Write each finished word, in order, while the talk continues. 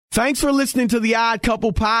Thanks for listening to the Odd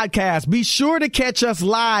Couple podcast. Be sure to catch us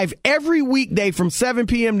live every weekday from 7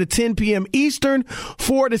 p.m. to 10 p.m. Eastern,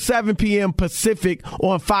 4 to 7 p.m. Pacific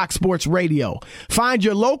on Fox Sports Radio. Find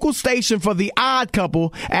your local station for the Odd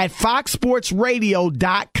Couple at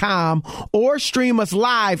foxsportsradio.com or stream us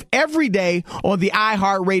live every day on the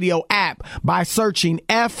iHeartRadio app by searching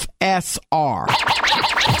FSR. Now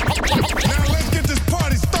let's get this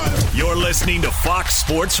party started. You're listening to Fox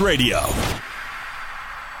Sports Radio.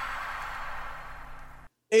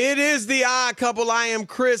 It is the Odd Couple. I am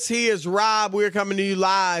Chris. He is Rob. We're coming to you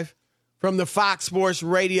live from the Fox Sports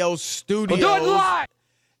Radio studios. We'll do it live.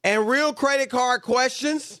 And real credit card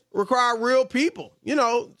questions require real people. You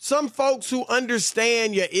know, some folks who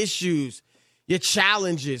understand your issues, your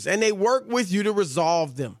challenges, and they work with you to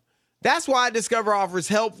resolve them. That's why Discover offers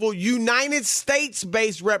helpful United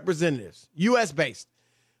States-based representatives, U.S.-based,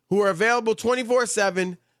 who are available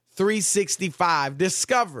 24/7, 365.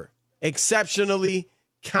 Discover, exceptionally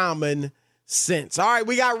common sense. All right,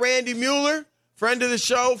 we got Randy Mueller, friend of the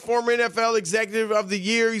show, former NFL Executive of the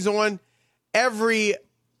Year. He's on every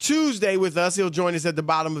Tuesday with us. He'll join us at the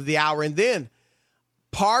bottom of the hour. And then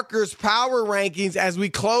Parker's Power Rankings as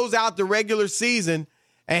we close out the regular season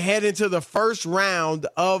and head into the first round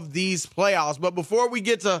of these playoffs. But before we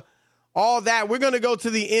get to all that, we're going to go to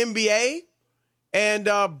the NBA. And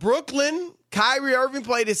Brooklyn, Kyrie Irving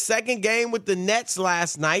played his second game with the Nets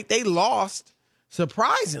last night. They lost,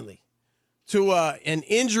 surprisingly, to an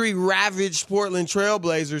injury-ravaged Portland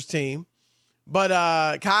Trailblazers team.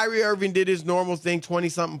 But Kyrie Irving did his normal thing,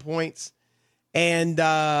 20-something points. And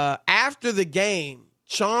after the game,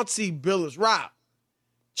 Chauncey Billups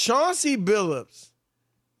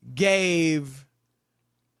gave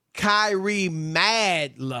Kyrie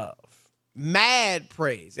mad love, mad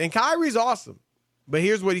praise. And Kyrie's awesome. But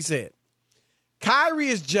here's what he said. Kyrie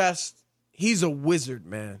is he's a wizard,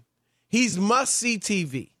 man. He's must-see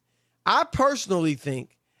TV. I personally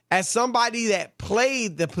think, as somebody that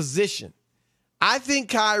played the position, I think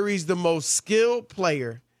Kyrie's the most skilled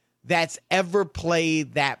player that's ever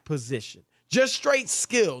played that position. Just straight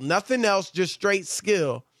skill, nothing else, just straight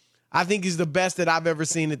skill. I think he's the best that I've ever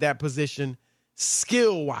seen at that position,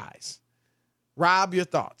 skill-wise. Rob, your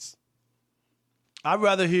thoughts? I'd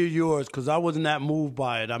rather hear yours because I wasn't that moved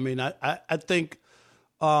by it. I mean, I think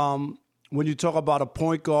when you talk about a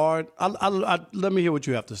point guard, let me hear what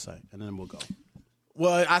you have to say, and then we'll go.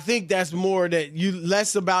 Well, I think that's more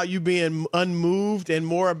less about you being unmoved and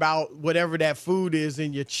more about whatever that food is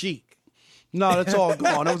in your cheek. No, that's all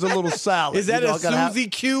gone. It was a little salad. Is that a Suzy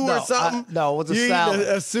Q or something? No, it was a you salad.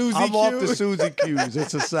 A Suzy Q? I'm off the Suzy Q's.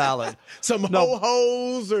 It's a salad. Some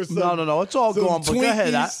ho-hos or something? No. It's all gone. But go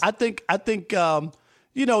ahead. I think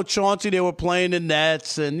Chauncey, they were playing the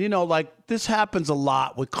Nets, and, this happens a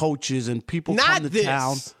lot with coaches and people come to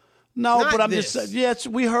town. No, but I'm just saying, yes,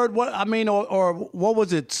 we heard what, or what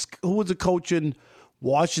was it? Who was the coach in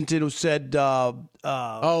Washington who said, Scotty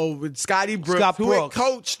Brooks, Scott who Brooks. had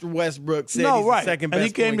coached Westbrook, said he's the second best and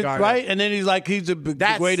he came point guard. Right, and then he's like, he's the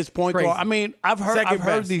greatest point guard. I mean, I've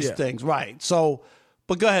heard these things, right? So,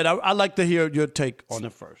 but go ahead. I'd like to hear your take on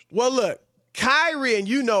it first. Well, look, Kyrie, and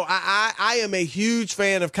I am a huge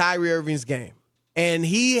fan of Kyrie Irving's game, and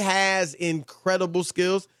he has incredible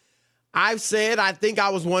skills. I've said I think I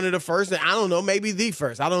was one of the first, and I don't know, maybe the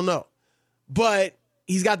first. I don't know. But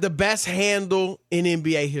he's got the best handle in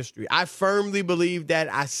NBA history. I firmly believe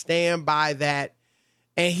that. I stand by that.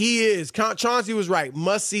 And he is. Chauncey was right.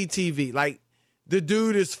 Must-see TV. Like, the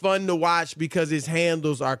dude is fun to watch because his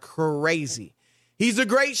handles are crazy. He's a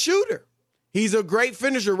great shooter. He's a great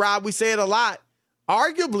finisher, Rob. We say it a lot.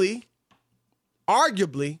 Arguably,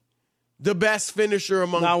 the best finisher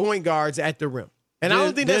among point guards at the rim. And I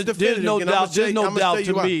don't think that's definitive. There's no doubt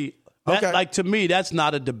to me. To me, that's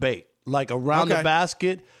not a debate. Like around the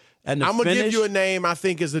basket and the finish. I'm going to give you a name I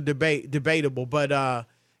think is debatable, but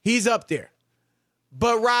he's up there.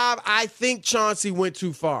 But, Rob, I think Chauncey went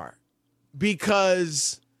too far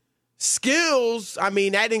because skills,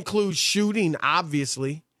 that includes shooting,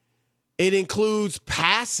 obviously. It includes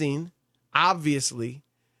passing, obviously.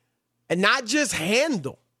 And not just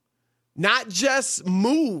handle, not just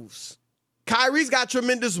moves. Kyrie's got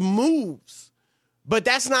tremendous moves, but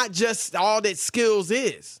that's not just all that skills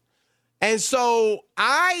is. And so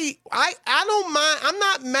I don't mind. I'm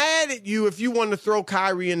not mad at you if you want to throw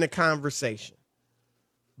Kyrie in the conversation.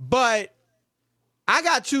 But I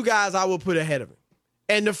got two guys I will put ahead of him.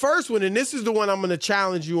 And the first one, and this is the one I'm going to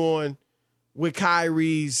challenge you on with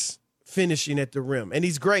Kyrie's finishing at the rim. And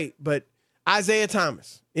he's great, but Isaiah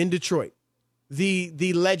Thomas in Detroit,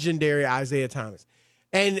 the legendary Isaiah Thomas.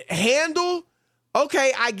 And handle,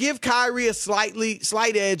 Okay, I give Kyrie a slight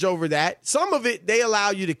edge over that. Some of it, they allow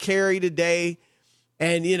you to carry today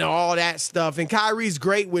and, all that stuff. And Kyrie's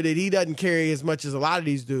great with it. He doesn't carry as much as a lot of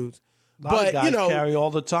these dudes. A lot of guys carry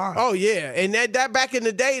all the time. Oh, yeah. And that back in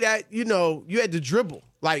the day, that, you had to dribble,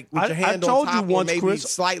 like with your hand on top or maybe Chris,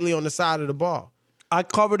 slightly on the side of the ball. I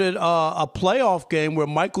covered a playoff game where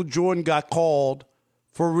Michael Jordan got called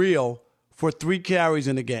for real for 3 carries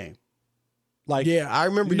in the game. I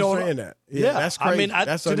remember you saying that. Yeah, that's crazy. I mean,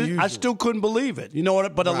 that's unusual. I still couldn't believe it. You know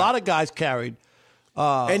what? But a lot of guys carried.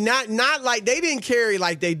 And not like they didn't carry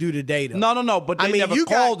like they do today, though. No. But they never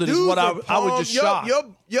called it. Is what I was just shocked.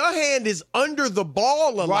 Your hand is under the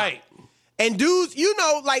ball a lot. Right. And dudes,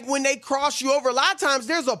 like when they cross you over, a lot of times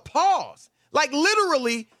there's a pause. Like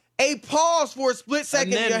literally a pause for a split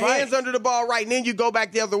second. Your hand's under the ball, right, and then you go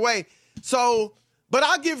back the other way. So, but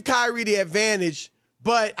I'll give Kyrie the advantage.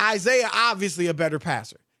 But Isaiah, obviously a better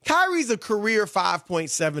passer. Kyrie's a career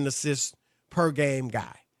 5.7 assists per game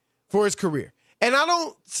guy for his career. And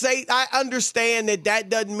I understand that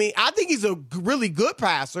doesn't mean, I think he's a really good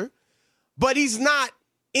passer, but he's not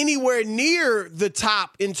anywhere near the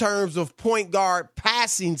top in terms of point guard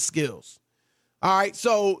passing skills. All right,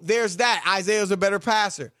 so there's that. Isaiah's a better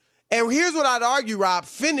passer. And here's what I'd argue, Rob,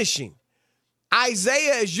 finishing.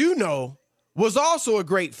 Isaiah, as you know, was also a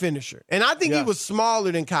great finisher. And I think he was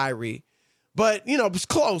smaller than Kyrie. But, it was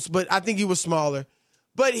close, but I think he was smaller.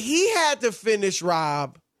 But he had to finish,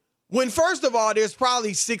 Rob, when, first of all, there's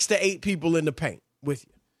probably 6 to 8 people in the paint with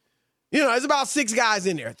you. There's about 6 guys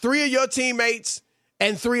in there, 3 of your teammates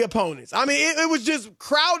and 3 opponents. I mean, it was just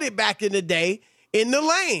crowded back in the day in the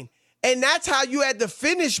lane. And that's how you had to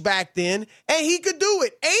finish back then, and he could do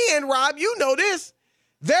it. And, Rob, you know this,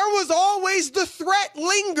 there was always the threat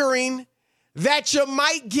lingering that you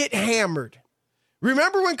might get hammered.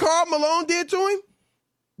 Remember when Karl Malone did to him?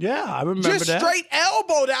 Yeah, I remember that. Just straight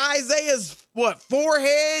elbow to Isaiah's,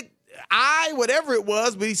 forehead, eye, whatever it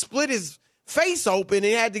was, but he split his face open and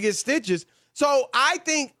he had to get stitches. So I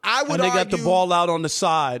think I would argue. And they got the ball out on the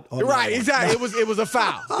side. Right, exactly. It was a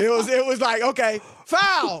foul. It was like, okay,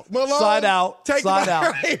 foul. Malone, slide out. Slide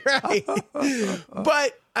out. Right.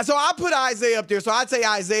 But so I put Isaiah up there. So I'd say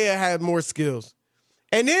Isaiah had more skills.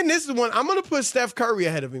 And then this is one, I'm going to put Steph Curry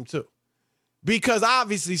ahead of him too. Because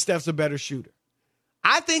obviously Steph's a better shooter.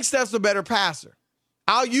 I think Steph's a better passer.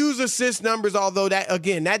 I'll use assist numbers, although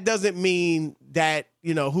that doesn't mean that,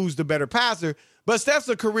 who's the better passer. But Steph's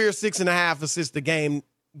a career 6.5 assists a game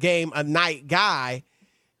a night guy.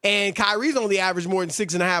 And Kyrie's only averaged more than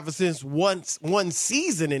 6.5 assists one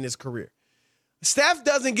season in his career. Steph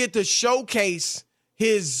doesn't get to showcase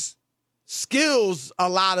his skills a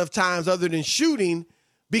lot of times other than shooting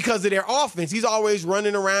because of their offense. He's always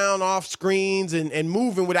running around off screens and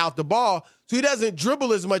moving without the ball. So he doesn't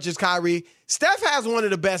dribble as much as Kyrie. Steph has one of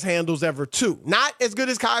the best handles ever, too. Not as good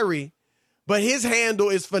as Kyrie, but his handle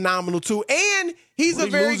is phenomenal, too. And he's a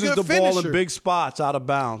very good finisher. He loses the ball in big spots out of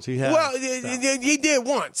bounds. He has. Well, he did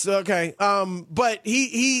once, okay. But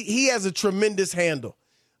he has a tremendous handle.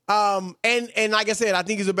 And like I said, I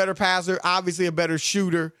think he's a better passer, obviously a better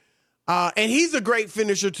shooter. And he's a great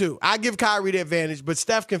finisher, too. I give Kyrie the advantage, but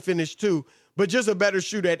Steph can finish, too, but just a better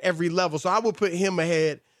shooter at every level. So I will put him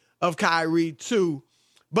ahead of Kyrie, too.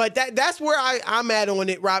 But that's where I'm at on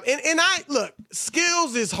it, Rob. And look,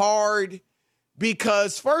 skills is hard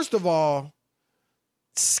because, first of all,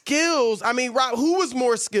 skills, Rob, who was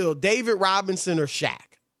more skilled, David Robinson or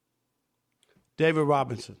Shaq? David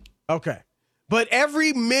Robinson. Okay. But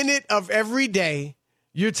every minute of every day,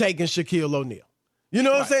 you're taking Shaquille O'Neal. You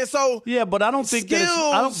know what I'm saying? So yeah, but I don't think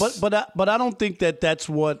but I don't think that's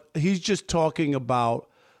what he's just talking about.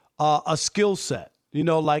 A skill set,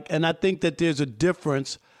 and I think that there's a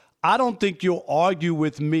difference. I don't think you'll argue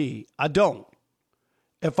with me. I don't.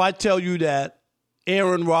 If I tell you that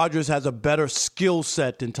Aaron Rodgers has a better skill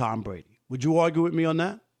set than Tom Brady, would you argue with me on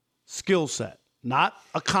that? Skill set, not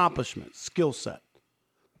accomplishment. Skill set.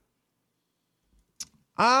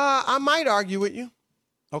 I might argue with you.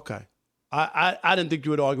 Okay. I didn't think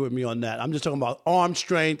you would argue with me on that. I'm just talking about arm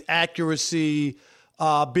strength, accuracy,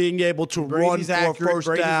 being able to run for a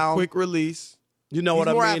first down. Quick release. You know what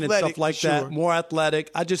I mean? Athletic, and stuff like that. More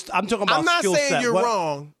athletic. I'm talking about skill set. I'm not saying you're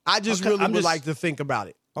wrong. I just would like to think about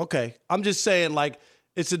it. Okay. I'm just saying,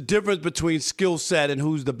 it's a difference between skill set and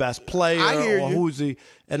who's the best player or who's the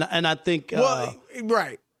 – and I think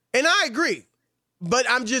right. And I agree. But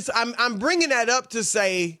I'm bringing that up to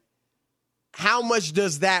say – how much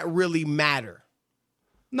does that really matter?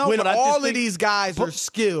 No, when but all of these guys are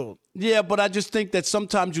skilled. Yeah, but I just think that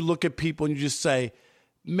sometimes you look at people and you just say,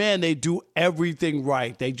 man, they do everything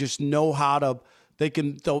right. They just know how to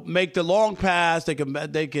They'll make the long pass. They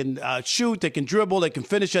can shoot. They can dribble. They can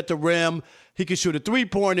finish at the rim. He can shoot a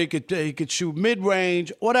 3-pointer. He could shoot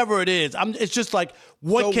mid-range. Whatever it is. It's just like,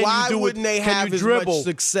 what can you do? Why wouldn't they have as much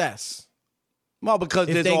success? Well, because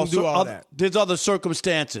there's other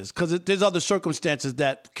circumstances. Because there's other circumstances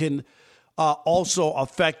that can also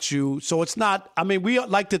affect you. So it's not. I mean, we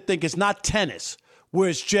like to think it's not tennis where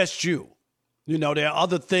it's just you. You know, there are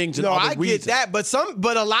other things and other reasons. No, I get that,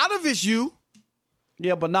 but a lot of it's you.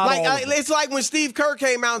 Yeah, but not all of it. It's like when Steve Kerr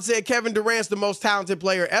came out and said Kevin Durant's the most talented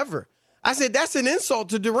player ever. I said, that's an insult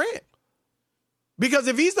to Durant. Because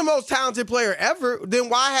if he's the most talented player ever, then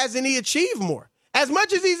why hasn't he achieved more? As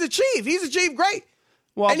much as he's achieved great.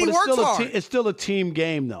 Well, and he works hard. It's still a team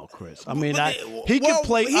game, though, Chris. I mean, he can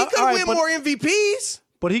play. He could win more MVPs.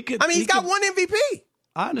 But he could. He's got one MVP.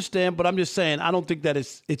 I understand, but I'm just saying I don't think that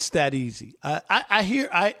it's that easy. I hear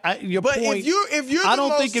your but point. If you're I the don't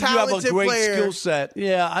most think if you have a great player, skill set.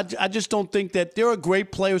 Yeah, I just don't think that there are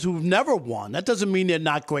great players who've never won. That doesn't mean they're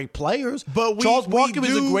not great players. But Charles Barkley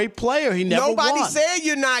was a great player. He never won. Nobody said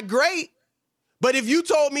you're not great. But if you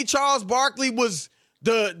told me Charles Barkley was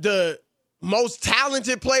the most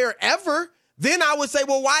talented player ever, then I would say,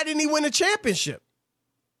 well, why didn't he win a championship?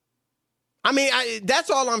 I mean, that's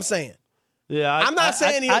all I'm saying. Yeah, I'm not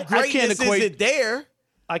saying your greatness isn't there.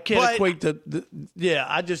 I can't equate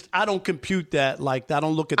I don't compute that like that. I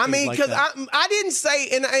don't look at things like that. Because I didn't say,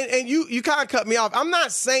 and you kind of cut me off. I'm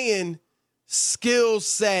not saying skill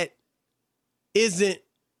set isn't,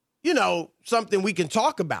 something we can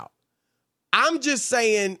talk about. I'm just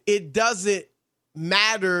saying it doesn't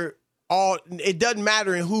matter it doesn't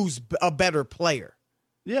matter in who's a better player.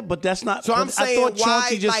 Yeah, but that's not. So I'm saying, I thought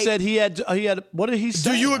Chauncey just said he had. What did he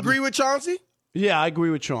say? Do you agree with Chauncey? Yeah, I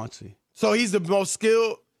agree with Chauncey. So he's the most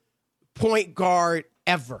skilled point guard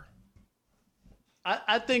ever.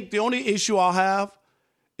 I think the only issue I'll have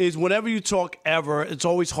is whenever you talk ever, it's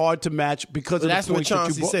always hard to match because of the points that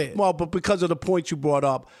you brought. Said. Well, but because of the points you brought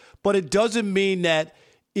up. But it doesn't mean that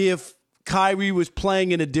if Kyrie was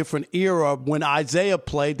playing in a different era when Isaiah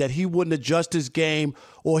played, that he wouldn't adjust his game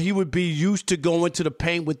or he would be used to going to the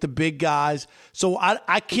paint with the big guys. So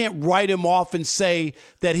I can't write him off and say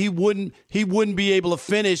that he wouldn't be able to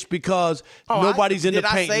finish because nobody's in the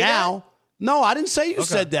paint now. That? No, I didn't say you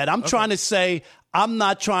said that. I'm trying to say I'm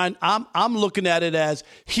looking at it as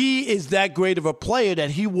he is that great of a player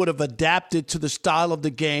that he would have adapted to the style of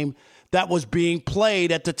the game that was being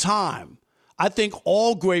played at the time. I think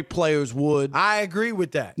all great players would. I agree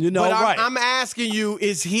with that. But I'm asking you,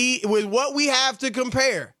 is he, with what we have to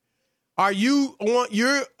compare,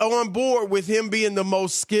 you're on board with him being the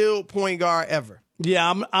most skilled point guard ever?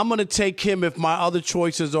 Yeah, I'm going to take him if my other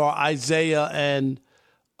choices are Isaiah and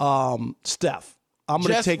Steph. I'm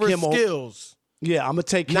going to take him over skills. Yeah, I'm going to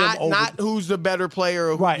take him over. Not who's the better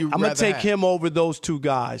player or who I'm going to take him over those two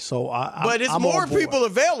guys. So but it's more people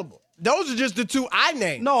available. Those are just the two I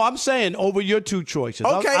named. No, I'm saying over your two choices.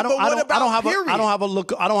 Okay, but what about period? I don't have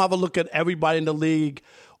a look at everybody in the league.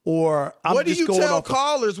 Or what do you tell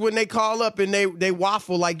callers when they call up and they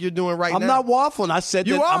waffle like you're doing right now? I'm not waffling. I said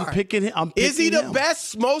that I'm picking him. Is he the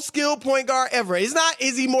best, most skilled point guard ever? It's not.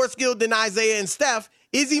 Is he more skilled than Isaiah and Steph?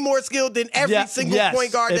 Is he more skilled than every single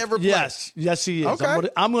point guard ever played? Yes, he is. Okay.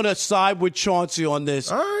 I'm going to side with Chauncey on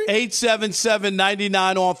this. All right.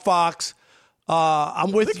 877-99 on Fox.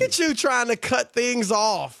 I'm with you. Look at you trying to cut things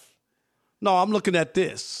off. No, I'm looking at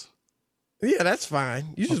this. Yeah, that's fine.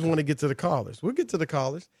 You just want to get to the callers. We'll get to the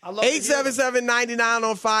callers. 877-99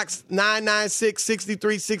 on Fox,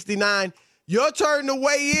 996-6369. Your turn to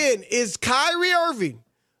weigh in. Is Kyrie Irving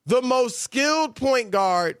the most skilled point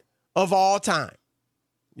guard of all time?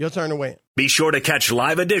 Your turn to weigh in. Be sure to catch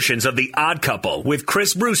live editions of The Odd Couple with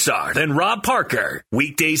Chris Broussard and Rob Parker.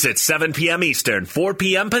 Weekdays at 7 p.m. Eastern, 4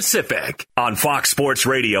 p.m. Pacific on Fox Sports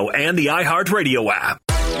Radio and the iHeartRadio app.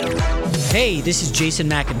 Hey, this is Jason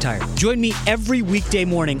McIntyre. Join me every weekday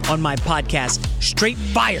morning on my podcast, Straight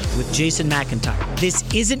Fire with Jason McIntyre. This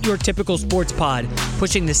isn't your typical sports pod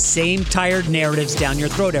pushing the same tired narratives down your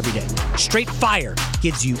throat every day. Straight Fire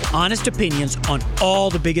gives you honest opinions on all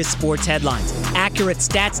the biggest sports headlines, accurate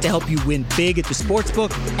stats to help you win big at the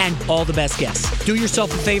sportsbook, and all the best guests. Do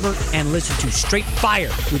yourself a favor and listen to Straight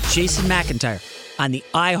Fire with Jason McIntyre on the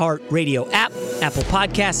iHeartRadio app, Apple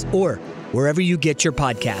Podcasts, or wherever you get your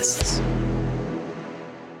podcasts.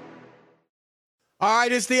 All right,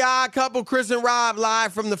 it's the Odd Couple, Chris and Rob,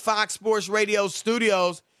 live from the Fox Sports Radio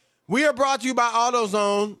studios. We are brought to you by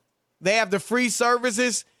AutoZone. They have the free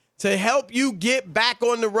services to help you get back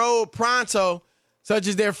on the road pronto, such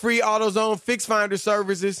as their free AutoZone Fix Finder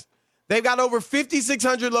services. They've got over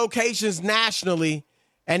 5,600 locations nationally,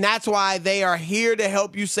 And that's why they are here to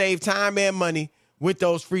help you save time and money with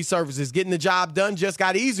those free services. Getting the job done just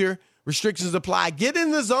got easier. Restrictions apply. Get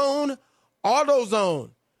in the zone,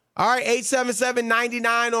 AutoZone. All right,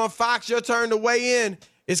 877-99 on Fox. Your turn to weigh in.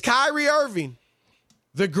 Is Kyrie Irving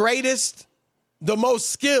the greatest, the most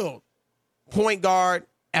skilled point guard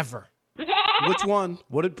ever? Which one?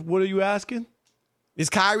 What are you asking? Is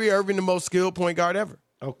Kyrie Irving the most skilled point guard ever?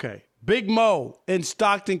 Okay. Big Mo in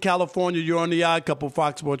Stockton, California. You're on the Odd Couple,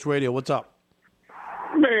 Fox Sports Radio. What's up?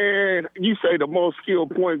 Man, you say the most skilled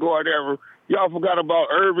point guard ever. Y'all forgot about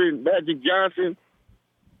Irving, Magic Johnson.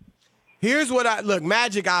 Here's what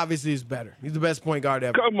Magic obviously is better. He's the best point guard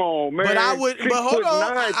ever. Come on, man. But hold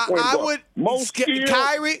on. I would most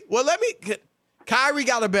Kyrie. Well, Kyrie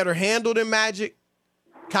got a better handle than Magic.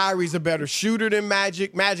 Kyrie's a better shooter than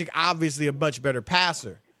Magic. Magic obviously a much better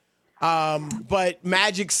passer. But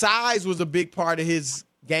Magic's size was a big part of his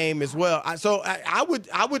game as well.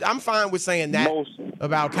 I'm fine with saying that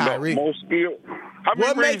about Kyrie. Most skilled.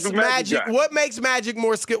 What makes Magic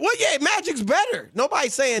more skilled? Well, yeah, Magic's better.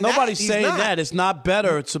 Nobody's saying that. It's not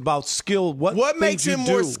better. It's about skill. What makes him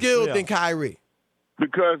more skilled than Kyrie?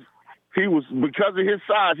 Because of his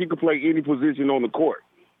size, he could play any position on the court.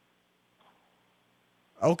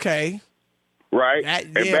 Okay. Right.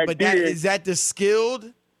 Is that the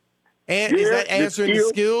skilled? And is that answering the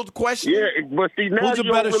skilled question? Yeah, but see, now who's a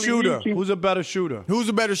better shooter? Who's a better shooter? Who's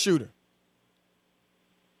a better shooter?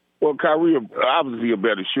 Well, Kyrie obviously a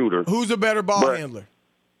better shooter. Who's a better ball handler?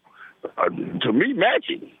 To me,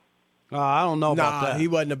 Magic. I don't know about that. He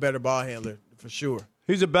wasn't a better ball handler for sure.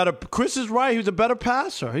 Chris is right. He was a better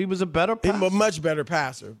passer. He was a better passer. He was a much better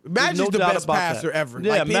passer. Magic's the best passer ever.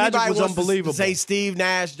 Yeah, Magic was unbelievable. Say Steve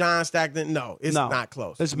Nash, John Stockton. No, it's not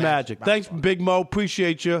close. It's Magic. Thanks, Big Mo.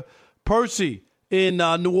 Appreciate you. Percy in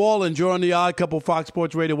New Orleans. You're on the Odd Couple, Fox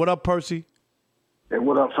Sports Radio. What up, Percy? Hey,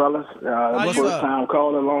 what up, fellas? First time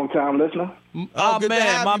caller, long time listener. Good to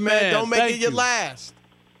have you, man. Don't make it your last.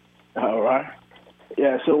 All right.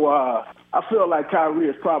 Yeah, so I feel like Kyrie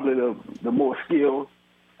is probably the more skilled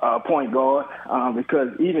point guard because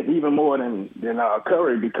even more than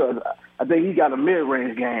Curry, because I think he got a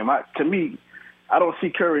mid-range game. To me, I don't see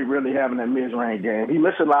Curry really having that mid-range game. He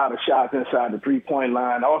misses a lot of shots inside the three-point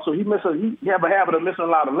line. Also, he have a habit of missing a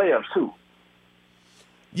lot of layups too.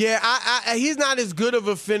 Yeah, he's not as good of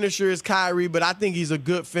a finisher as Kyrie, but I think he's a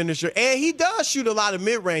good finisher. And he does shoot a lot of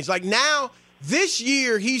mid-range. Like now, this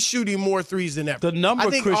year, he's shooting more threes than ever. The number, I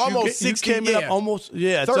think Chris, almost 60. You came up almost,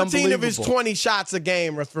 it's 13 of his 20 shots a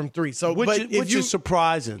game are from three. So, which is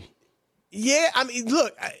surprising. Yeah, I mean,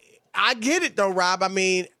 look, I get it though, Rob. I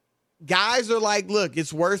mean, guys are like, look,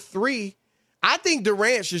 it's worth three. I think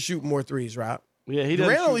Durant should shoot more threes, Rob. Yeah, he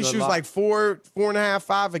doesn't. Durant only shoots like 4.5,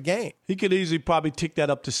 5 a game. He could easily probably tick that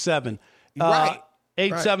up to 7. Right.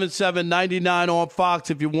 877-99 on Fox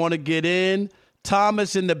if you want to get in.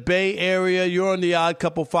 Thomas in the Bay Area. You're on the Odd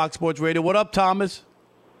Couple, Fox Sports Radio. What up, Thomas?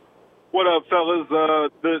 What up, fellas?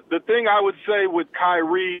 The thing I would say with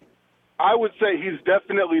Kyrie, I would say he's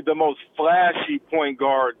definitely the most flashy point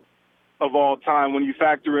guard of all time when you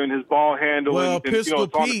factor in his ball handle and Pistol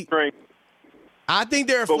Pete. I think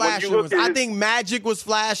there are flashier ones. I think Magic was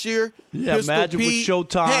flashier. Yeah, Pistol Magic Pete. was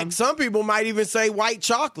Showtime. Heck, some people might even say White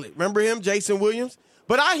Chocolate. Remember him, Jason Williams?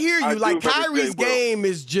 But I hear you. Kyrie's game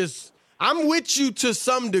is just – I'm with you to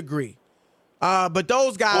some degree. But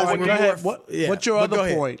those guys were more – What's your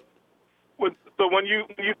other point? So when you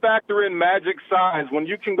factor in Magic's size, when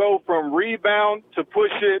you can go from rebound to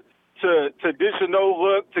push it to dish a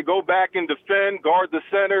no-look, to go back and defend, guard the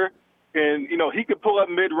center – and, he could pull up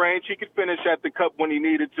mid-range. He could finish at the cup when he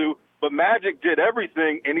needed to. But Magic did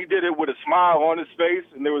everything, and he did it with a smile on his face,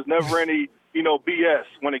 and there was never any, BS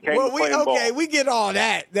when it came to playing ball. Okay, we get all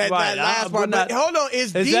that. That last part. But hold on.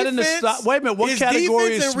 Is defense, that in the wait a minute, what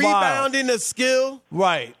category is defense and smile? rebounding a skill?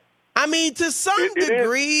 Right. I mean, to some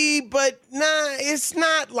degree, but it's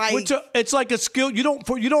not like it's like a skill. You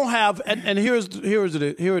don't have, and here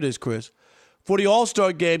it is, Chris. For the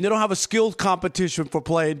All-Star game, they don't have a skills competition for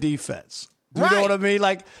playing defense. You know what I mean?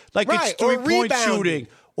 Like it's 3-point shooting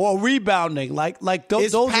or rebounding. Like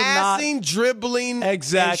those are not passing, dribbling,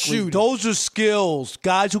 exactly. And shooting. Those are skills.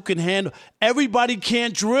 Guys who can handle. Everybody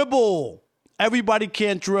can't dribble.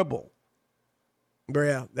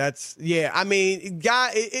 Yeah, I mean,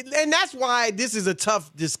 and that's why this is a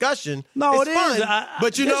tough discussion. No, it's fun,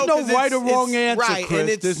 but there's no right or wrong answer, right,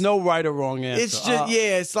 Chris. There's no right or wrong answer. It's just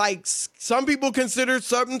it's like some people consider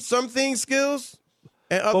some things skills,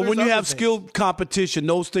 and others but when you have things. skill competition,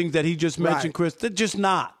 those things that he just mentioned, Chris, they're just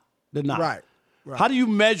not. They're not. Right. Right. How do you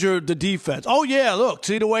measure the defense? Oh, yeah, look,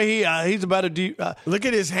 see the way he's a better look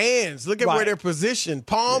at his hands. Look at where they're positioned.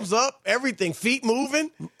 Palms up, everything, feet moving.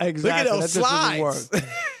 Exactly. Look at those slides.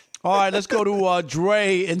 All right, let's go to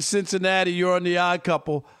Dre in Cincinnati. You're on The Odd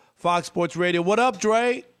Couple, Fox Sports Radio. What up,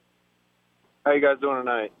 Dre? How you guys doing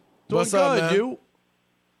tonight? What's up, man? You?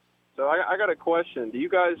 So I got a question. Do you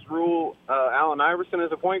guys rule Allen Iverson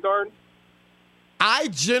as a point guard? I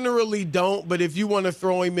generally don't, but if you want to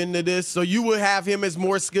throw him into this, so you would have him as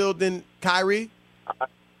more skilled than Kyrie?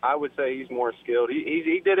 I would say he's more skilled.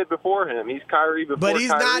 He did it before him. He's Kyrie before Kyrie. But he's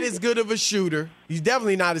not as good of a shooter. He's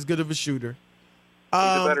definitely not as good of a shooter.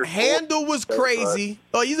 Handle was crazy.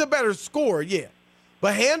 Oh, he's a better scorer, yeah.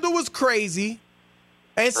 But handle was crazy.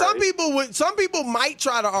 And some people might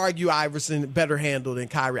try to argue Iverson better handle than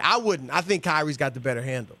Kyrie. I wouldn't. I think Kyrie's got the better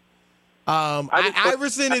handle.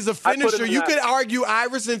 Iverson is a finisher. You could argue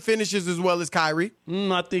Iverson finishes as well as Kyrie.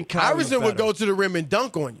 I think Kyrie's Iverson would go to the rim and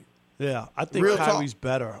dunk on you. Yeah, I think Kyrie's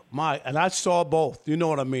better. And I saw both. You know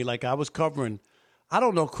what I mean? Like I was covering. I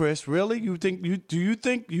don't know, Chris. Really? You think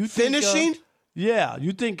finishing? Yeah,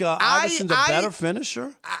 you think Iverson's a better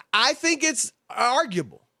finisher? I think it's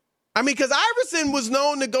arguable. I mean, because Iverson was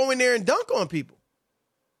known to go in there and dunk on people.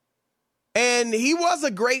 And he was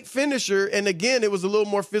a great finisher. And again, it was a little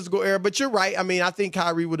more physical era. But you're right. I mean, I think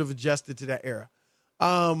Kyrie would have adjusted to that era.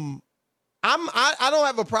 I don't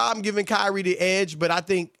have a problem giving Kyrie the edge, but I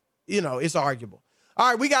think, it's arguable. All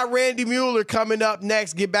right, we got Randy Mueller coming up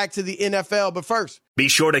next. Get back to the NFL. But first, be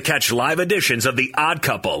sure to catch live editions of The Odd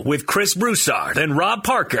Couple with Chris Broussard and Rob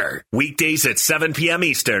Parker. Weekdays at 7 p.m.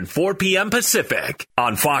 Eastern, 4 p.m. Pacific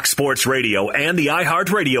on Fox Sports Radio and the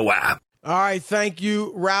iHeartRadio app. All right, thank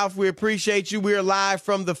you, Ralph. We appreciate you. We are live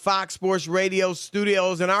from the Fox Sports Radio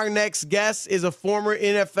studios, and our next guest is a former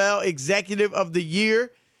NFL Executive of the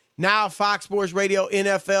Year, now Fox Sports Radio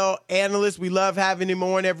NFL analyst. We love having him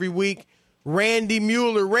on every week. Randy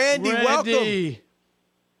Mueller. Randy, welcome. Hey,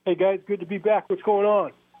 guys, good to be back. What's going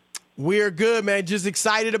on? We're good, man. Just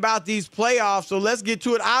excited about these playoffs, so let's get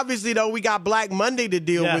to it. Obviously, though, we got Black Monday to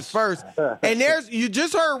deal with first. And you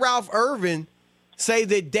just heard Ralph Irvin say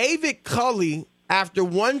that David Culley, after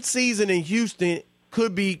one season in Houston,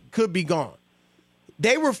 could be gone.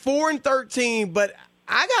 They were 4-13, but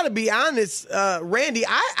I got to be honest, Randy,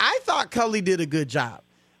 I thought Culley did a good job.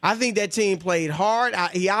 I think that team played hard.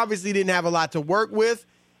 He obviously didn't have a lot to work with,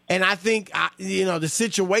 and I think the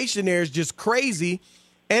situation there is just crazy.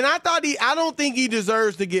 And I don't think he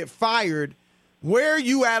deserves to get fired. Where are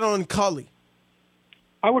you at on Culley?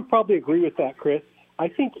 I would probably agree with that, Chris. I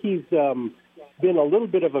think he's been a little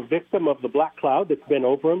bit of a victim of the black cloud that's been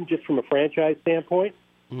over him, just from a franchise standpoint.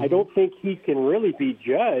 Mm-hmm. I don't think he can really be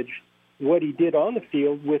judged what he did on the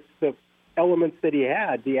field with the elements that he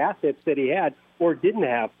had, the assets that he had or didn't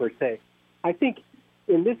have, per se. I think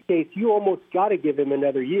in this case, you almost got to give him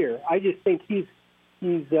another year. I just think he's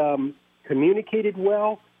communicated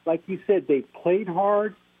well. Like you said, they played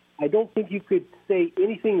hard. I don't think you could say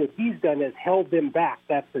anything that he's done has held them back,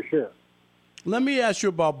 that's for sure. Let me ask you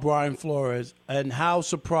about Brian Flores, and how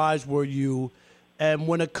surprised were you? And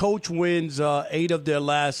when a coach wins 8 of their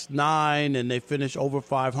last 9 and they finish over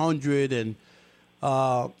 500 and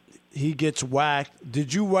he gets whacked,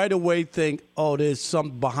 did you right away think, oh, there's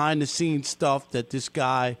some behind-the-scenes stuff that this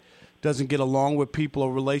guy doesn't get along with people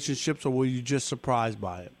or relationships, or were you just surprised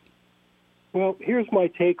by it? Well, here's my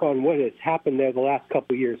take on what has happened there the last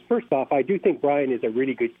couple of years. First off, I do think Brian is a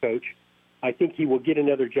really good coach. I think he will get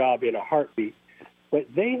another job in a heartbeat. But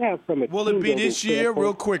they have from a Will it be this year?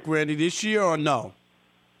 Real quick, Randy, this year or no?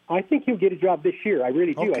 I think he'll get a job this year. I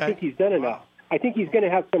really do. Okay. I think he's done enough. I think he's going to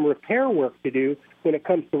have some repair work to do when it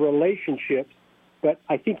comes to relationships, but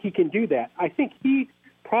I think he can do that. I think he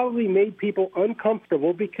probably made people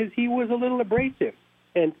uncomfortable because he was a little abrasive.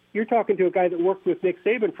 And you're talking to a guy that worked with Nick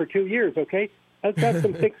Saban for 2 years, okay? Let's have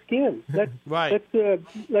some thick skin.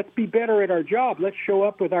 Let's be better at our job. Let's show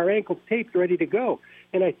up with our ankles taped, ready to go.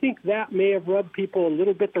 And I think that may have rubbed people a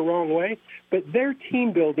little bit the wrong way. But their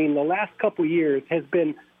team building the last couple of years has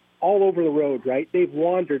been all over the road, right? They've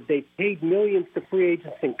wandered. They've paid millions to free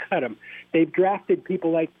agents and cut them. They've drafted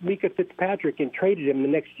people like Mika Fitzpatrick and traded him the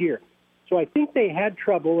next year. So I think they had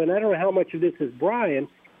trouble, and I don't know how much of this is Brian,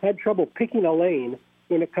 had trouble picking a lane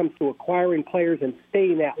when it comes to acquiring players and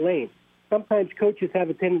staying that lane. Sometimes coaches have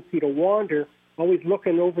a tendency to wander, always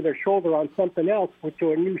looking over their shoulder on something else,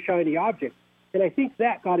 to a new shiny object. And I think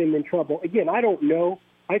that got him in trouble. Again, I don't know.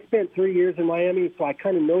 I spent 3 years in Miami, so I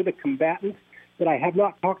kind of know the combatants, but I have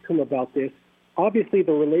not talked to him about this. Obviously,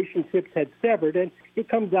 the relationships had severed, and it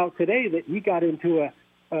comes out today that he got into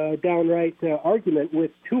a downright argument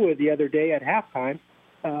with Tua the other day at halftime.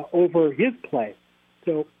 over his play.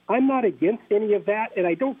 So I'm not against any of that, and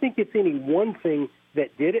I don't think it's any one thing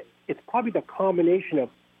that did it. It's probably the combination of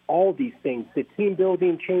all these things, the team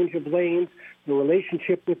building, change of lanes, the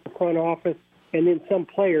relationship with the front office, and then some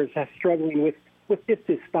players are struggling with just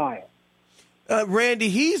his style. Randy,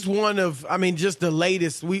 he's one of, just the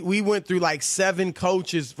latest. We went through like 7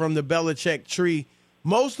 coaches from the Belichick tree,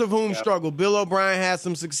 most of whom struggled. Bill O'Brien had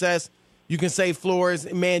some success. You can say Flores.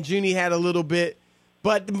 Mangini had a little bit.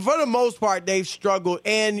 But for the most part, they've struggled.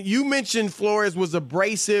 And you mentioned Flores was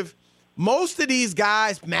abrasive. Most of these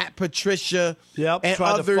guys, Matt Patricia and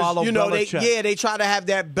others, they try to have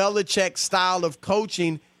that Belichick style of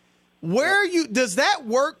coaching. Does that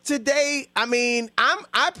work today?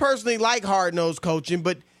 I personally like hard-nosed coaching,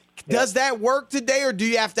 but does that work today, or do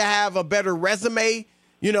you have to have a better resume,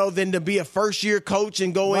 than to be a first-year coach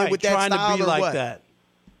and go in with that trying style to be or like what? that?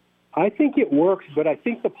 I think it works, but I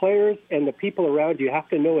think the players and the people around you have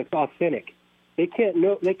to know it's authentic. They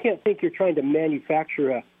can't think you're trying to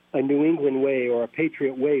manufacture a New England way or a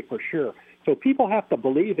Patriot way for sure. So people have to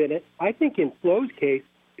believe in it. I think in Flo's case,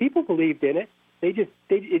 people believed in it.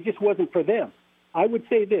 It just wasn't for them. I would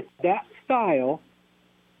say this: that style,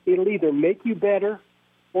 it'll either make you better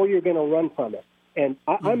or you're going to run from it. And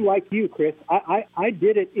I'm like you, Chris. I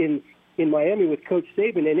did it in Miami with Coach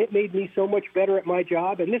Saban, and it made me so much better at my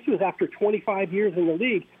job. And this was after 25 years in the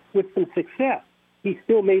league with some success. He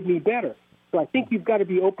still made me better. So I think you've got to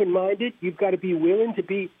be open-minded. You've got to be willing to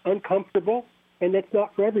be uncomfortable, and that's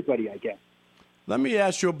not for everybody, I guess. Let me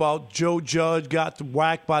ask you about Joe Judge. Got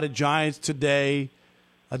whacked by the Giants today.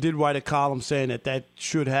 I did write a column saying that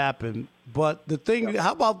should happen. But the thing,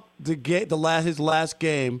 how about his last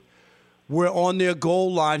game, where on their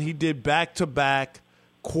goal line he did back-to-back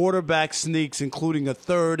quarterback sneaks, including a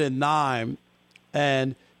 3rd and 9,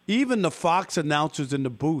 and even the Fox announcers in the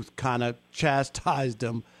booth kind of chastised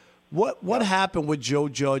him. What happened with Joe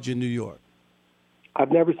Judge in New York?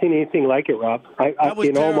 I've never seen anything like it, Rob.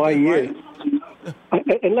 In all my years.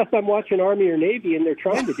 Right? Unless I'm watching Army or Navy and they're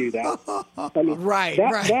trying to do that.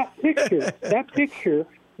 That picture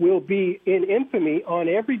will be in infamy on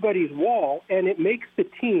everybody's wall, and it makes the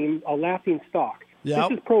team a laughing stock. Yep.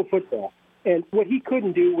 This is pro football. And what he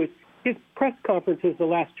couldn't do was his press conferences the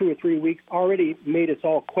last 2 or 3 weeks already made us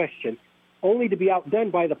all question, only to be outdone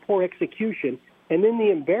by the poor execution. And then the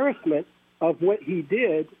embarrassment of what he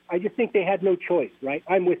did, I just think they had no choice, right?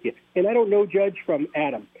 I'm with you. And I don't know Judge from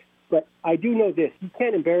Adam, but I do know this. You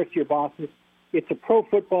can't embarrass your bosses. It's a pro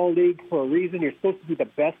football league for a reason. You're supposed to be the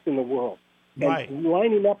best in the world. And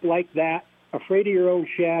lining up like that, afraid of your own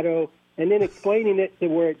shadow, and then explaining it to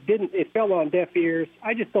where it fell on deaf ears,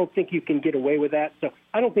 I just don't think you can get away with that. So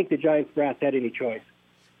I don't think the Giants brass had any choice.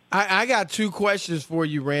 I got 2 questions for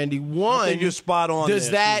you, Randy. One, I think you're spot on.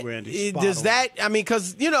 Randy.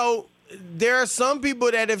 Because, there are some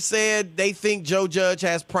people that have said they think Joe Judge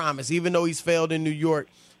has promise, even though he's failed in New York.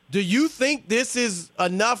 Do you think this is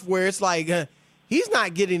enough where it's like he's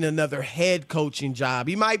not getting another head coaching job?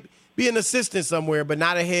 He might be an assistant somewhere, but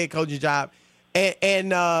not a head coaching job.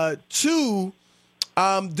 And 2,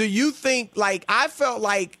 do you think, I felt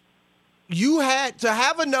like you had to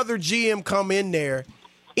have another GM come in there.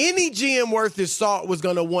 Any GM worth his salt was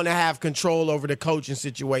going to want to have control over the coaching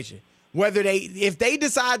situation. If they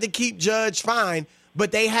decide to keep Judge, fine,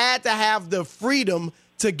 but they had to have the freedom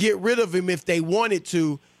to get rid of him if they wanted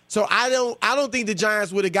to. So I don't think the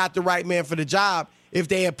Giants would have got the right man for the job if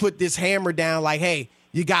they had put this hammer down like, hey,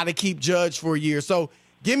 you got to keep Judge for a year. So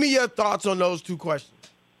give me your thoughts on those 2 questions.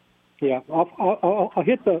 Yeah, I'll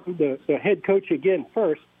hit the head coach again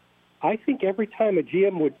first. I think every time a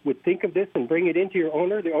GM would think of this and bring it into your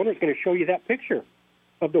owner, the owner's going to show you that picture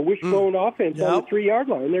of the wishbone offense on the 3-yard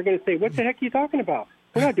line. And they're going to say, what the heck are you talking about?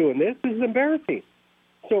 We're not doing this. This is embarrassing.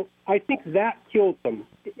 So I think that killed them.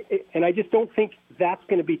 And I just don't think that's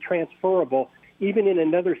going to be transferable, even in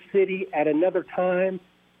another city at another time.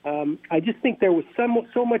 I just think there was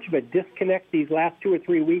so much of a disconnect these last 2 or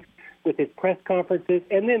 3 weeks with his press conferences.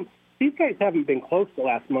 And then these guys haven't been close the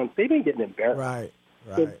last month. They've been getting embarrassed. Right.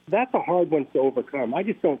 So that's a hard one to overcome. I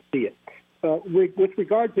just don't see it. With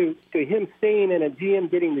regard to him staying and a GM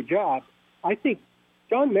getting the job, I think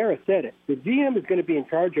John Mara said it. The GM is going to be in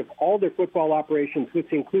charge of all their football operations,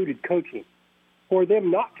 which included coaching. For them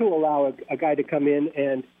not to allow a guy to come in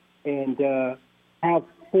and have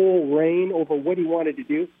full reign over what he wanted to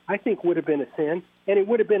do, I think would have been a sin, and it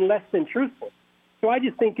would have been less than truthful. So I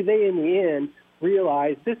just think they, in the end,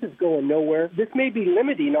 realized this is going nowhere. This may be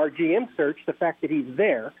limiting our GM search, the fact that he's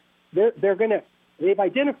there. They've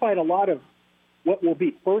identified a lot of what will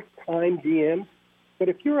be first-time GMs, But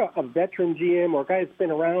if you're a veteran GM or a guy that's been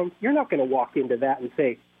around, you're not going to walk into that and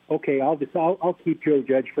say, okay, I'll keep Joe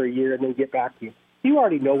Judge for a year and then get back to you. You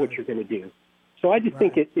already know what you're going to do. So I just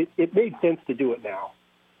think it made sense to do it now.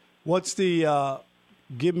 What's the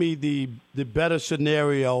give me the better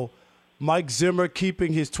scenario? Mike Zimmer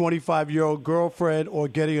keeping his 25-year-old girlfriend or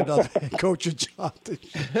getting another head coach job?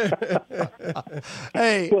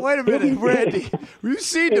 Hey, wait a minute, Randy. Have you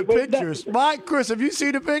seen the pictures? Chris, have you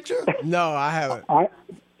seen the picture? No, I haven't.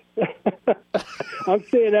 I'm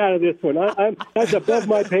staying out of this one. That's above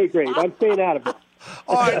my pay grade. I'm staying out of it.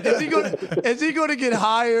 All right. Is he going to get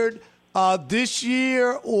hired this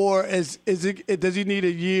year, or does he need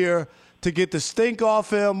a year to get the stink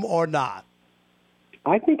off him or not?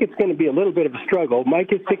 I think it's going to be a little bit of a struggle.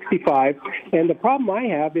 Mike is 65, and the problem I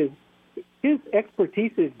have is his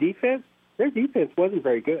expertise is defense. Their defense wasn't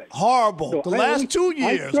very good. Horrible. So the last 2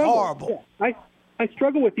 years, horrible. Yeah, I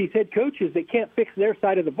struggle with these head coaches that can't fix their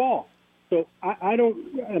side of the ball. So I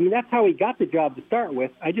mean, that's how he got the job to start with.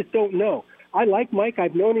 I just don't know. I like Mike.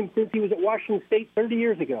 I've known him since he was at Washington State 30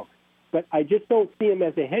 years ago. But I just don't see him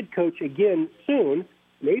as a head coach again soon,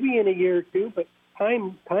 maybe in a year or two, but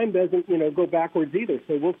time doesn't, go backwards either,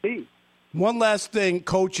 so we'll see. One last thing,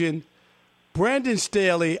 coaching. Brandon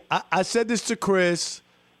Staley, I said this to Chris.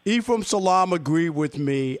 Ephraim Salam agreed with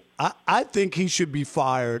me. I think he should be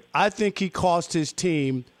fired. I think he cost his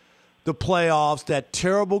team the playoffs, that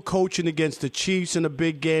terrible coaching against the Chiefs in a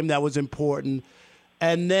big game that was important.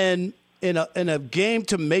 And then in a game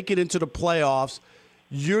to make it into the playoffs,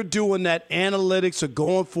 you're doing that analytics of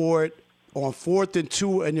going for it on 4th and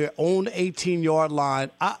 2 and your own 18-yard line.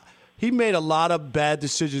 He made a lot of bad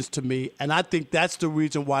decisions to me, and I think that's the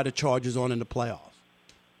reason why the Chargers aren't in the playoffs.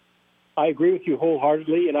 I agree with you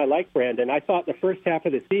wholeheartedly, and I like Brandon. I thought the first half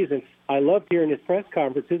of the season, I loved hearing his press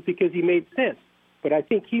conferences because he made sense. But I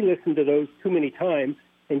think he listened to those too many times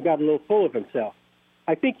and got a little full of himself.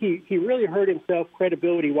 I think he really hurt himself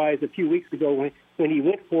credibility-wise a few weeks ago when he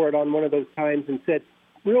went for it on one of those times and said,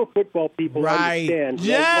 real football people understand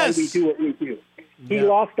why we do what we do. He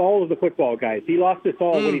lost all of the football guys. He lost us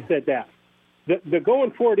all when he said that. The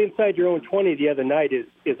going for it inside your own 20 the other night is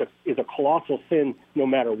a colossal sin no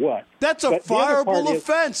matter what. That's a fireable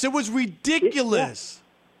offense. It was ridiculous.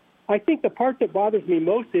 I think the part that bothers me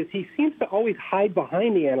most is he seems to always hide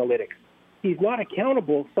behind the analytics. He's not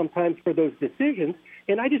accountable sometimes for those decisions,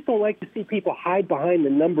 and I just don't like to see people hide behind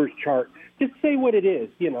the numbers chart. Just say what it is,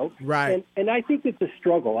 Right. And I think it's a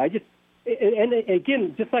struggle. And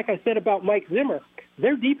again, just like I said about Mike Zimmer,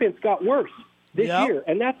 their defense got worse this year,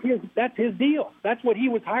 and that's his deal. That's what he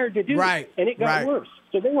was hired to do, right? And it got worse.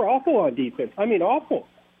 So they were awful on defense. I mean, awful.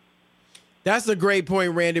 That's a great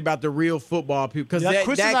point, Randy, about the real football people. Because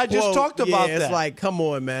Chris and I just talked about that. It's like, come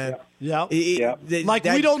on, man. Yeah. Like,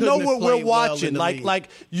 we don't know what we're watching. Like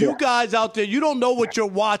you guys out there, you don't know what you're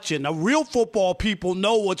watching. The real football people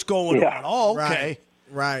know what's going on. Oh, okay.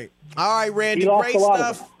 Right. All right, Randy. Great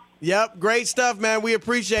stuff. Yep. Great stuff, man. We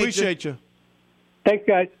appreciate you. Thanks,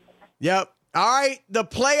 guys. Yep. All right. The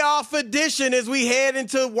playoff edition as we head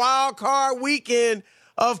into Wild Card Weekend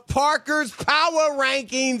of Parker's Power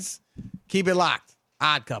Rankings. Keep it locked.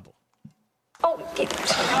 Odd Couple.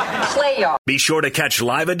 Playoff. Be sure to catch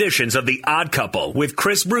live editions of The Odd Couple with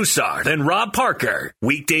Chris Broussard and Rob Parker.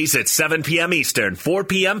 Weekdays at 7 p.m. Eastern, 4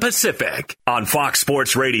 p.m. Pacific on Fox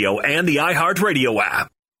Sports Radio and the iHeart Radio app.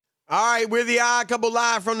 All right, we're The Odd Couple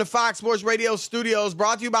live from the Fox Sports Radio studios,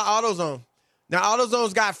 brought to you by AutoZone. Now,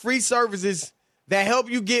 AutoZone's got free services that help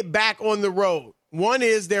you get back on the road. One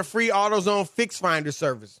is their free AutoZone Fix Finder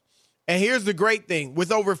service. And here's the great thing.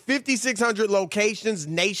 With over 5,600 locations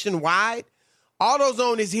nationwide,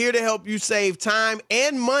 AutoZone is here to help you save time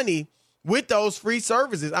and money with those free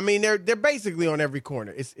services. I mean, they're basically on every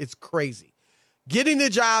corner. It's crazy. Getting the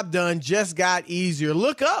job done just got easier.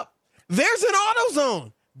 Look up. There's an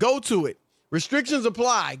AutoZone. Go to it. Restrictions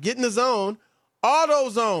apply. Get in the zone.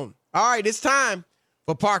 AutoZone. All right, it's time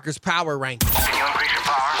for Parker's Power Ranking. Can you increase your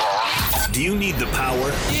power? Do you need the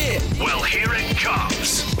power? Yeah. Well, here it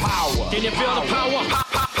comes. Power. Can you feel the power?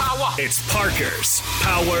 Power. It's Parker's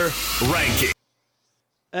Power Ranking.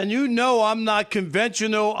 And I'm not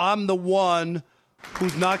conventional. I'm the one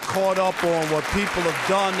who's not caught up on what people have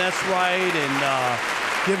done. That's right. And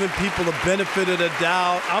giving people the benefit of the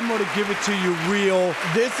doubt. I'm going to give it to you real.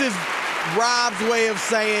 This is Rob's way of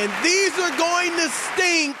saying, these are going to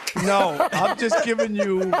stink. No, I'm just giving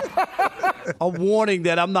you a warning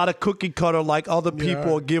that I'm not a cookie cutter like other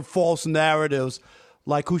people or give false narratives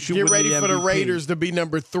like who should win the MVP. Get ready for the Raiders to be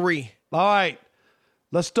number 3. All right,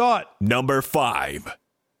 let's start. Number 5.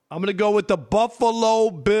 I'm going to go with the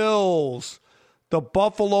Buffalo Bills. The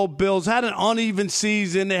Buffalo Bills had an uneven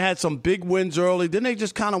season. They had some big wins early. Then they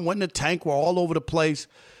just kind of went in the tank, were all over the place.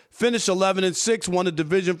 Finished 11-6, won the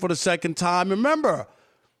division for the second time. Remember,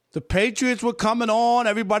 the Patriots were coming on.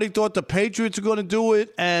 Everybody thought the Patriots were going to do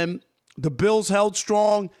it, and the Bills held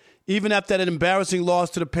strong, even after that embarrassing loss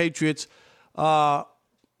to the Patriots,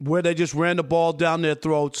 where they just ran the ball down their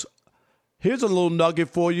throats. Here's a little nugget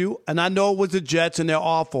for you, and I know it was the Jets, and they're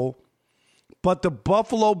awful, but the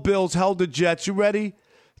Buffalo Bills held the Jets, you ready,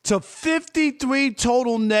 to 53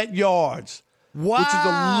 total net yards, which is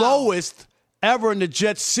the lowest ever in the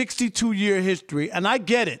Jets' 62-year history. And I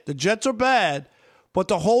get it. The Jets are bad, but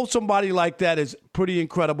to hold somebody like that is pretty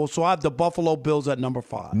incredible. So I have the Buffalo Bills at number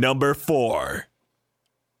 5. Number 4.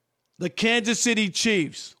 The Kansas City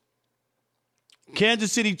Chiefs.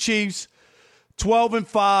 Kansas City Chiefs,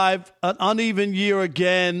 12-5, an uneven year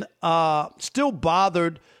again. Still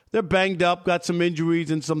bothered. They're banged up, got some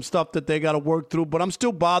injuries and some stuff that they got to work through, but I'm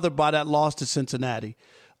still bothered by that loss to Cincinnati.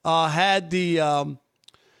 Had the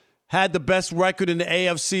best record in the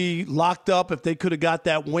AFC, locked up if they could have got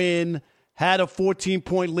that win, had a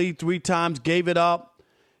 14-point lead 3 times, gave it up.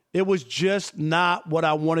 It was just not what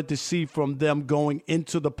I wanted to see from them going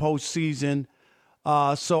into the postseason.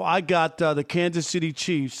 So I got the Kansas City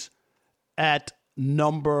Chiefs at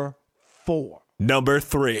number 4. Number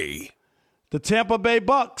 3. The Tampa Bay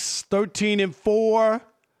Bucks, 13-4.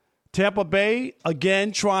 Tampa Bay,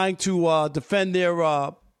 again, trying to defend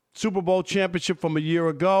their Super Bowl championship from a year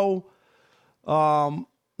ago.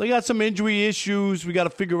 They got some injury issues. We got to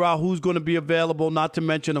figure out who's going to be available, not to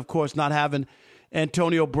mention, of course, not having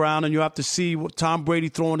Antonio Brown. And you have to see what Tom Brady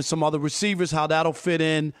throwing to some other receivers, how that'll fit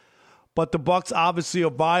in. But the Bucks obviously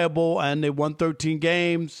are viable, and they won 13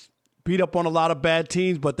 games, beat up on a lot of bad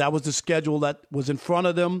teams, but that was the schedule that was in front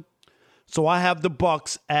of them. So I have the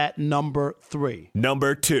Bucks at number 3.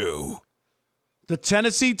 Number 2. The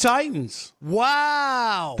Tennessee Titans.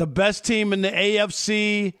 Wow. The best team in the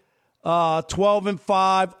AFC,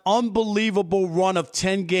 12-5. Unbelievable run of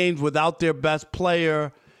 10 games without their best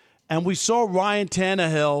player. And we saw Ryan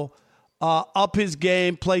Tannehill up his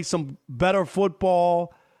game, play some better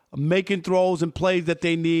football, making throws and plays that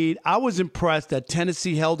they need. I was impressed that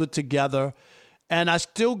Tennessee held it together. And I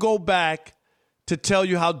still go back to tell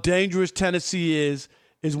you how dangerous Tennessee is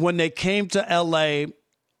when they came to L.A.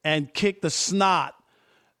 and kicked the snot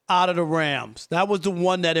out of the Rams. That was the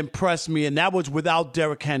one that impressed me, and that was without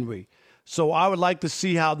Derrick Henry. So I would like to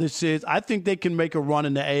see how this is. I think they can make a run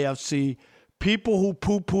in the AFC. People who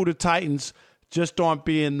poo-poo the Titans just aren't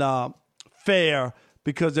being fair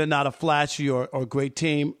because they're not a flashy or great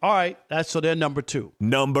team. All right, so they're number 2.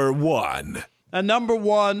 Number 1. And number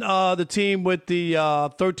 1, the team with the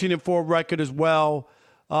 13-4 record as well,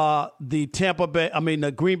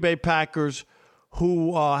 the Green Bay Packers,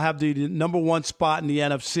 who have the number 1 spot in the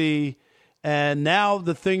NFC. And now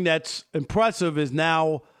the thing that's impressive is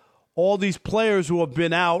now all these players who have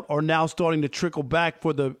been out are now starting to trickle back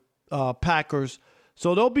for the Packers.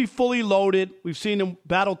 So they'll be fully loaded. We've seen them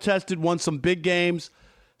battle-tested, won some big games.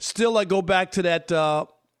 Still, I go back to that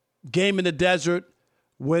game in the desert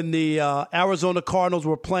when the Arizona Cardinals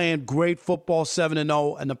were playing great football,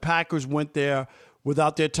 7-0, and the Packers went there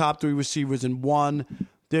without their top 3 receivers and won.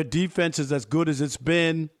 Their defense is as good as it's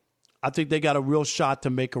been. I think they got a real shot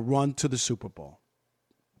to make a run to the Super Bowl.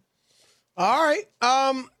 All right.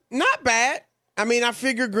 Not bad. I mean, I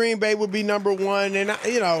figured Green Bay would be number 1, and,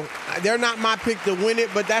 they're not my pick to win it,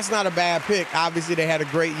 but that's not a bad pick. Obviously, they had a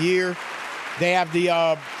great year. They have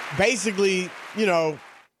the basically,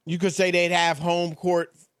 you could say they'd have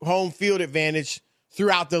home field advantage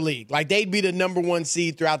throughout the league. Like, they'd be the number 1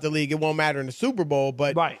 seed throughout the league. It won't matter in the Super Bowl,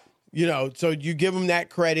 but, right. So you give them that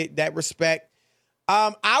credit, that respect.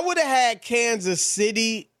 I would have had Kansas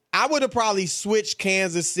City. I would have probably switched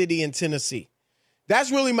Kansas City and Tennessee. That's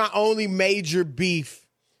really my only major beef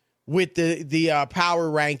with the power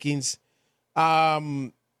rankings.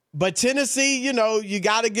 But Tennessee, you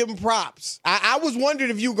got to give them props. I was wondering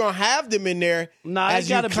if you were going to have them in there as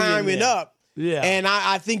you're climbing up. Yeah. And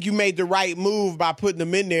I think you made the right move by putting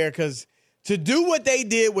them in there because to do what they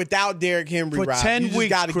did without Derrick Henry, for Rob, 10 you just weeks,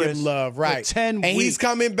 got to give him love. Right. For 10 and weeks. He's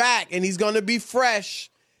coming back, and he's going to be fresh.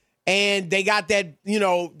 And they got that,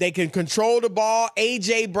 they can control the ball.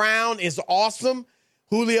 A.J. Brown is awesome.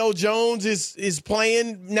 Julio Jones is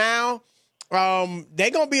playing now.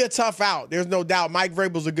 They're going to be a tough out. There's no doubt. Mike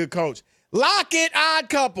Vrabel's a good coach. Lock it, odd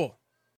couple.